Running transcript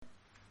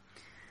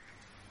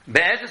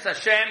Be'ezus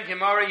Hashem,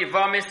 Gemara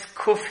Yevamis,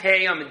 Kuf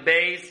Hey Amid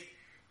Beis,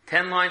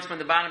 10 lines from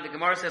the bottom. The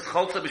Gemara says,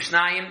 Cholza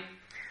B'shnayim,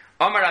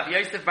 Amar Rav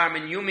Yosef Bar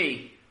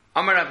Menyumi,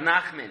 Amar Rav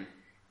Nachman,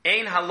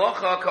 Ein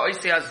Halocha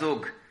Ka'oisi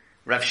HaZug.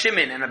 Rav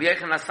Shimon and Rav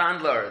Yochanan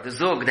Sandler, the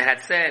Zug, they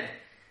had said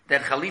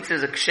that Chalitza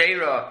is a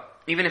Ksheira,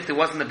 even if there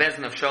wasn't a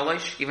Bezdin of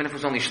Sholosh, even if it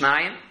was only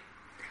Shnayim.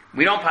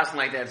 We don't pass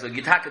like that, so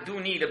Yitaka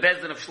do need a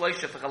Bezdin of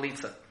Shloisha for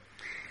Chalitza.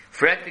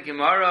 Frek the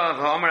Gemara of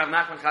Amar Rav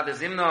Nachman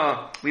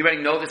Chadazimno, we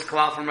already know this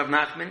klal from Rav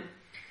Nachman.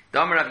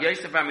 The Amar Rav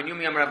Yosef Bar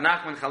Menyumi Amar Rav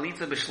Nachman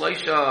Chalitza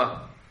B'Shloisha.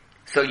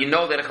 So you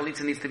know that a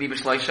Chalitza needs to be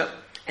B'Shloisha.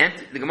 And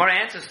the Gemara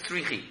answers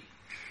Tzrichi.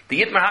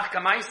 The Yitmar Hach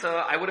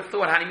Kamaisa, I would have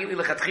thought Hanimili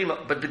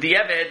Lechatchila, but the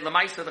Dieved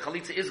Lamaisa, the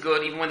Chalitza is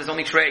good even when there's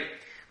only trade.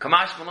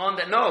 Kamash Malon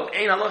that no,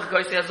 Ein Halacha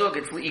Koisi Azug.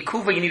 It's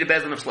Ikuva, you need a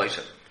Bezdin of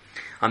Shloisha.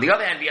 On the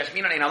other hand,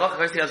 V'Yashmina Ein Halacha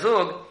Koisi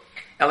Azug,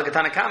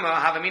 Elakatana Kama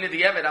Havamina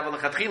Dieved Aval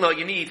Lechatchila,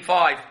 you need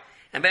 5.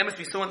 And Bemis,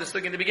 we saw in the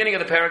sugya in the beginning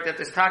of the parak that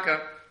there's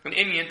taka an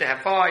Indian to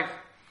have 5,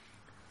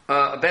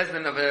 a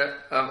bezdin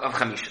of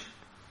chamisha.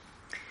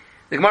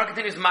 The Gemara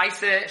continues,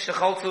 Maise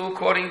Shecholtu,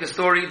 quoting the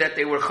story that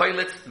they were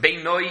choylitz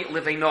beinoi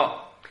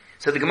leveino.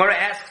 So the Gemara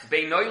asks,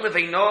 beinoi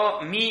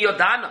leveino mi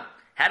yodana.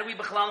 How do we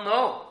b'chlal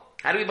know?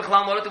 How do we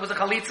b'chlal know that there was a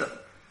chalitza?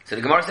 So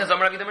the Gemara says,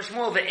 Amar Rav Yidam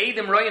Shmuel, the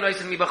Eidim royin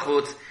oisin mi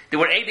b'chutz. They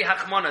were Eidi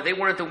hachmana. They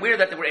weren't aware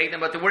that they were Eidim,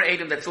 but there were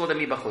Eidim that saw them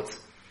mi b'chutz.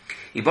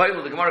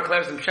 Iboilu, the Gemara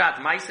declares in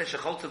Pshat, Maise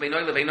Shecholtu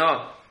beinoi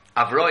leveino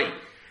avroi.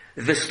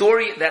 The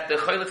story that the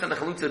Choylitz and the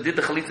Chalutza did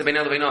the Chalitza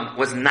beinoi leveino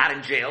was not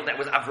in jail. That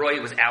was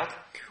avroi, was out.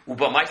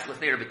 Uba Maise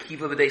lefnei Rabbi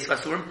Kiva v'deis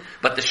vasurim.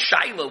 But the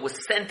Shaila was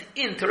sent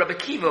in to Rabbi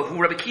Kiva,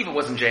 who Rabbi Kiva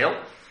was in jail.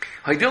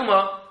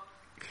 Haidilma,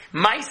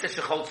 Maise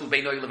Shecholtu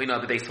beinoi leveino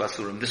v'deis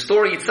vasurim. The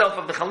story itself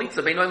of the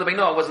Chalitza beinoi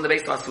leveino was in the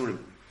beis vasurim.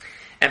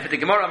 And for the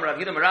Gemara, Rav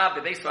Yehuda Marav,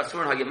 the beis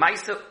vasurim haye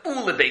Maise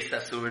ule beis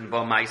vasurim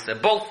ba Maise.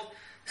 Both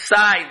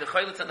side, the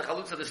Choylitz and the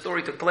Chalutza, the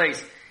story took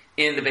place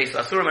in the Beis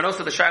Asurim, and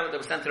also the Shaila that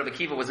was sent to Rabbi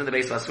Kiva was in the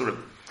Beis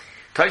Asurim.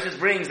 Tosfos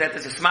brings that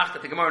there's a smach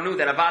that the Gemara knew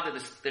that Avada,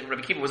 that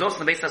Rabbi Kiva was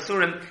also in the Beis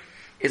Asurim,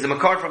 is a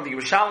makar from the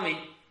Yerushalmi,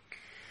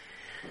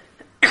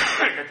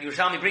 that the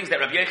Yerushalmi brings that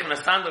Rabbi Yochanan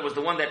Sandler was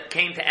the one that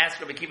came to ask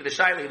Rabbi Kiva the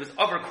Shaila. He was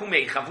over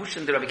kumei,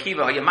 chavushin de Rabbi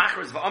Kiva,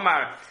 hayamachris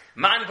va'omar,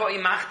 man vo'i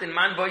machtin,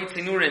 man vo'i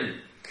tzinurin.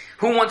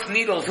 Who wants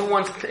needles? Who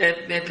wants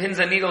pins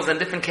and needles and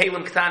different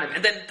kelim ktanim?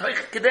 And then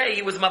Toich Kedei,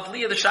 he was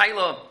mavliya the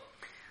Shaila.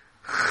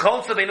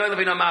 Cholza beinoi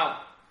leveino mau.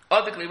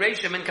 Odikli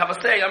Reishim in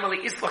Kavasei,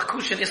 Amali Islach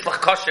Kushin, Islach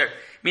Kosher.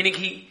 Meaning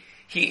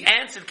he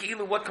answered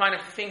Ki'ilu what kind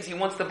of things he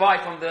wants to buy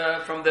from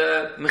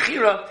the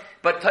Mechira,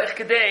 but Toich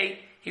Kedei,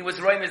 he was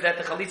roimez that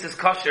the Chalitza is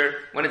kosher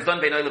when it's done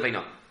beinoi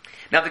leveino.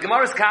 Now the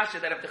Gemara is kasha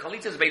that if the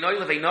Chalitza is beinoi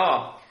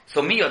leveino,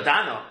 so mi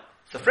yodano,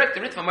 so frek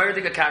the Ritva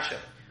Mayerdiga kasha.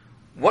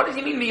 What does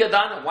he mean mi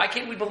yodano? Why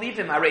can't we believe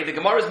him? Hooray, the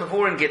Gemara is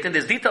Mavur in Gittin,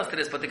 there's details to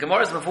this, but the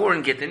Gemara is Mavur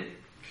in Gittin,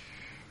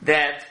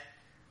 that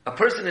a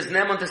person is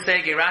nemon to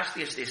say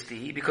gerashti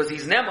eshti because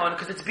he's nemon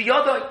because it's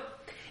biyodoi,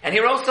 and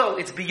here also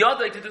it's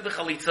biyodoi to do the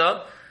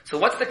chalitza. So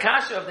what's the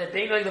kasha of that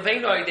beinoi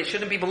leveinoi? They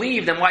shouldn't be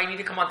believed, and why you need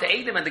to come on to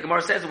Eidim? And the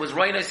Gemara says it was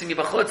roinos imi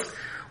b'chutz.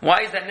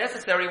 Why is that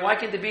necessary? Why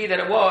can't it be that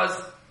it was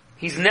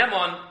he's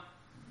nemon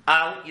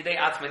al yidei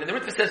atzmin? And the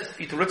Ritva says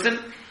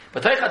yiturutzin,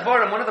 but Toich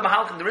Advarim, one of the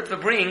mahalchim the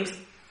Ritva brings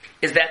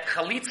is that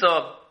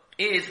chalitza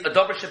is a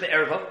davar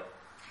shebe'erva,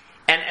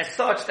 and as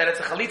such that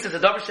it's a chalitza is a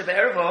davar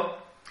shebe'erva,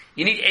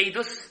 you need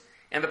eidus.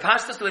 And the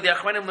pastas with the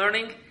Achronim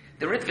learning,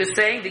 the Ritva is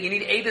saying that you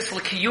need Eidus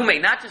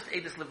l'kiyume, not just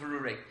Eidus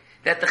l'verure.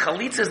 That the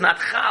Chalitza is not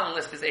chal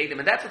unless there's Eidim.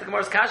 And that's what the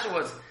Gemara's kasha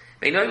was.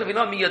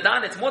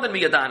 Miyadana, it's more than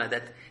Miyadana.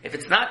 That if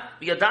it's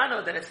not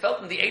Miyadana, then it's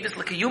felt in the Eidus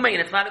l'kiyume,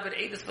 and it's not a good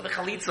Eidus for the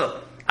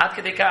Chalitza. Ad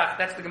kedekach,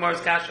 that's the Gemara's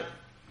kasha.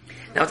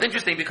 Now it's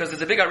interesting because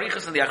there's a big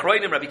arichas in the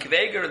Achronim, Rabbi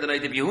Kiveger and the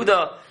Noidib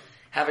Yehuda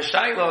have a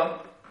shayla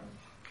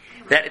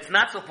that it's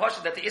not so posh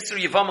that the Isser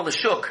Yivam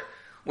al-Shuk,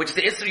 which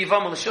the Isser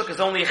Yivam al-Shuk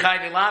is only a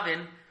Chayv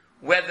Elavin,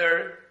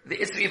 whether the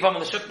Isri Yivam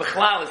al-Shuk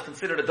B'chlal is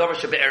considered a Dover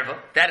Shebe'erva.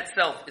 That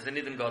itself is a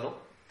Nidin Gadol.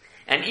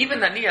 And even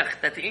Naniach,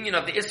 that the union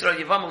of the Isra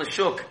Yivam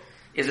al-Shuk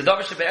is a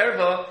Dover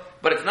Shebe'erva,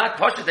 but it's not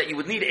Pasha that you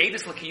would need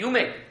Eidus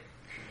L'Kiyume.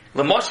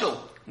 L'Moshel,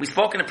 we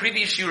spoke in a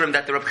previous Shurim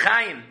that the Reb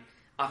Chaim,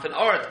 of an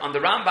art on the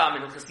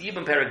Rambam in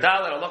Chasiyibim Perek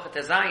Dalet Alocha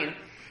Tezayin,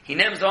 he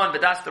names on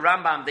B'das the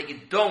Rambam that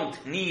you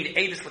don't need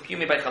Eidus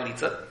L'Kiyume by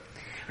Chalitza.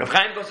 Reb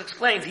Chaim goes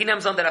explains, he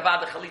names on that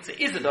Avad the Chalitza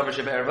is a Dover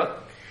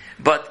Shebe'erva.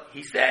 But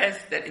he says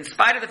that in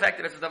spite of the fact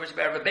that it's a davar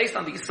shebe'erva, based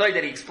on the Yisod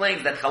that he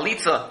explains that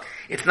chalitza,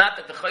 it's not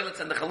that the Choylitz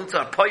and the Chalutza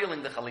are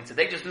poiling the chalitza.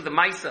 They just do the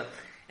maisa,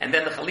 and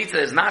then the chalitza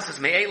is nasis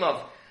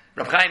me'elov.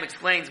 Rav Chaim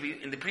explains,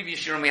 in the previous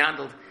shiur we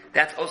handled,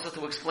 that's also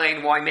to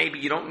explain why maybe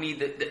you don't need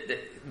the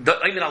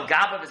Oymen al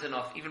Gabav is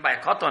enough, even by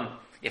a koton,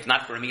 if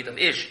not for a meat of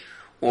ish,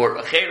 or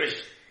a cherish,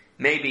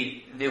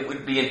 maybe there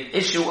would be an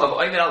issue of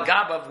Oymen al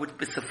Gabav would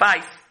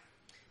suffice,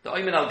 the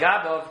Oymen al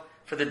Gabav,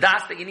 for the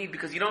das that you need,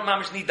 because you don't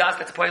mamish need das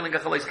that's poiling a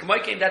chalais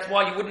k'moikim. That's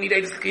why you wouldn't need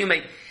eidus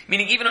l'kiyume.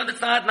 Meaning, even though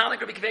it's not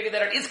like Rabbi Kivega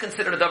that it is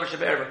considered a davar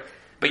shebe'erva,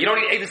 but you don't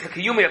need eidus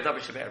l'kiyume of davar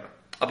shebe'erva.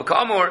 Abu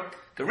Ka'amor,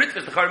 The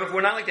Ritva, the Charav,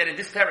 we're not like that in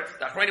this teretz.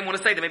 The Achrayim want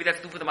to say that maybe that's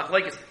true for the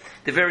Machlekes,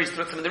 the various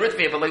truths in the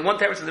Ritva, but like one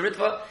teretz in the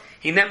Ritva,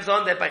 he names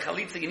on that by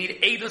Chalitza you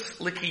need Eidus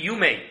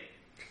Likiyume.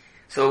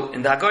 So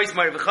in the Hagoyis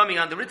Mari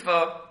V'chami on the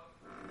Ritva,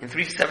 in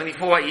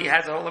 374, he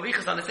has a whole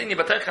Avichas on the Sinya,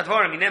 but Teich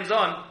Chadvarim, he names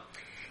on,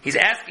 he's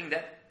asking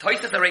that,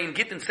 Toysas Arei in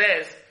Gittin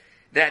says,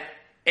 that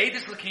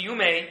Eidus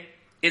Likiyume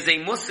is a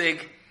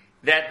musig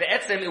that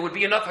be'etzem it would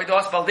be enough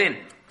Haidas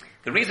Baldin.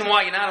 The reason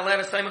why you're not allowed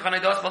to say Mechan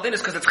Haidas Baldin is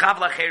because it's Chav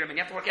L'Cherim, and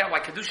you have to work out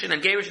why Kedushin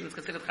and Gerushin is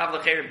considered Chav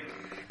L'Cherim.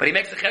 But he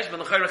makes a cheshbon,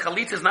 L'Cherim,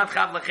 Chalitza is not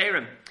Chav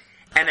L'Cherim.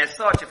 And as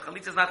such, if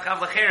Chalitza is not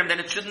Chav L'Cherim, then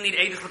it shouldn't need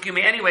Eidus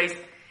L'Kiyume anyways,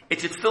 it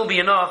should still be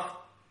enough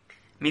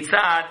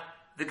Mitzad,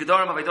 the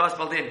Gedorim of Haidas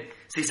Baldin.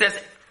 So he says,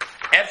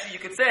 actually you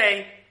could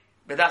say,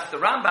 but that's the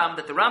Rambam,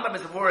 that the Rambam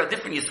is a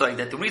different Yisoy,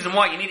 that the reason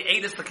why you need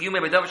Eidus L'Kiyume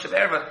by Davar Shav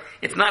Erva,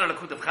 it's not a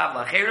Lakut of Chav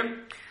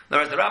L'Cherim,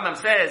 whereas the Rambam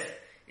says,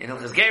 in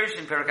Hilchas Gerish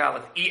in Perek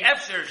Aleph, I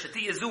efsher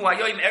sheti yezu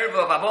hayoyim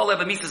erva v'avola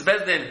b'misas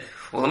bezdin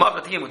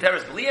u'lamav latiyim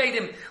u'teres b'li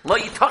eidim lo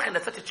yitachin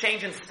that such a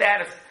change in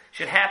status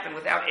should happen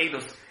without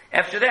edus.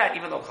 After that,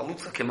 even though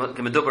chalutza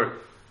kemeduber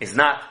is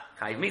not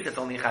chayiv mis, it's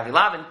only chayiv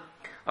lavin,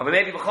 but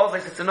maybe b'chol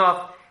it's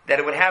enough that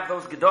it would have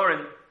those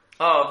gedorim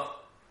of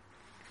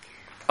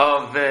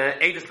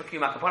edus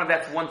l'kiyum akaponim.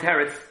 That's one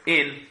teretz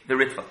in the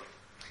Ritva.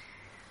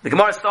 The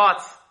Gemara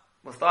starts.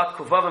 We'll start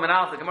Kuvavim and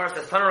Alf. The Gemara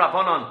says, Tana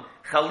Rabbanon,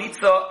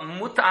 Chalitza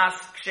mutas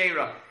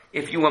ksheira.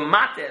 If you were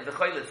mate, the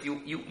chalitz,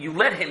 you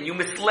led him, you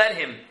misled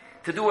him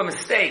to do a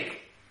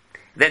mistake,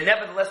 then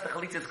nevertheless the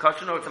chalitza is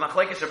kosher, or it's a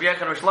machlekes, Rabbi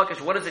Yechon, or Shlokish.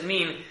 What does it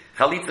mean,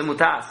 Chalitza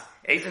mutas?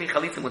 Eizani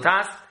Chalitza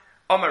mutas?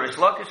 Omer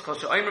Shlokish, Kol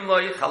she'oimrim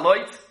lo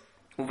chaloit,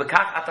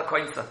 uvekach ata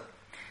koinsa.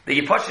 The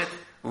Yipashit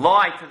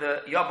lied to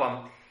the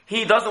Yabam.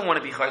 He doesn't want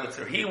to be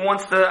chalitzer. He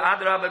wants to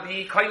Adrabah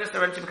be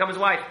koinser and to become his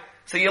wife.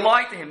 So you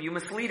lied to him, you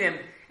mislead him,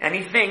 and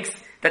he thinks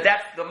that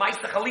the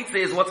Meister Chalitza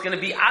is what's going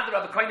to be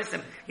Adra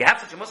B'Koinisim. You have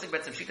such a musik,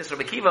 but some Shitas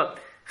Rabbi Kiva,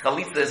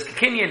 Chalitza is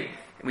Kekinyan,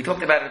 and we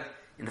talked about it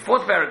in the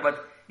fourth parak,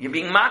 but you're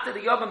being mated the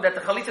Yobam that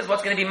the Chalitza is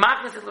what's going to be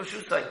Machnas at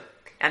L'Shusay.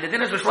 And the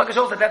dinners Rish Lakish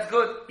also, that's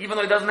good, even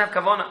though he doesn't have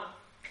Kavana.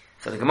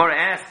 So the Gemara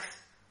asks,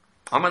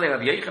 Amalei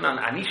Rabbi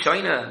Yechanan, Ani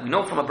Shoina, we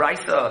know from a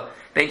Braisa,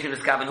 Benjin is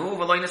Kavan Hu,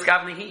 V'loin is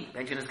Kavan Hi,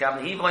 Benjin is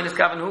Kavan Hi, V'loin is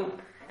Kavan Hu.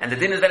 And the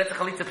din is that it's a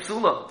chalitza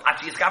psula.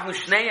 Achi is kavnu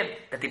shneim,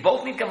 that they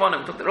both need kavana.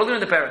 We talked earlier in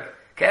the parak.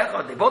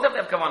 Ke'echad, they both have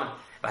to have kavana.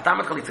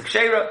 V'atamat chalitza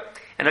ksheira.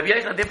 And Rabbi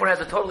Yechon therefore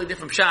has a totally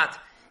different shot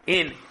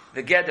in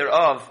the gather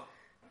of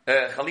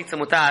chalitza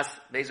mutas.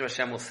 Be'ezer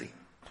Hashem will see.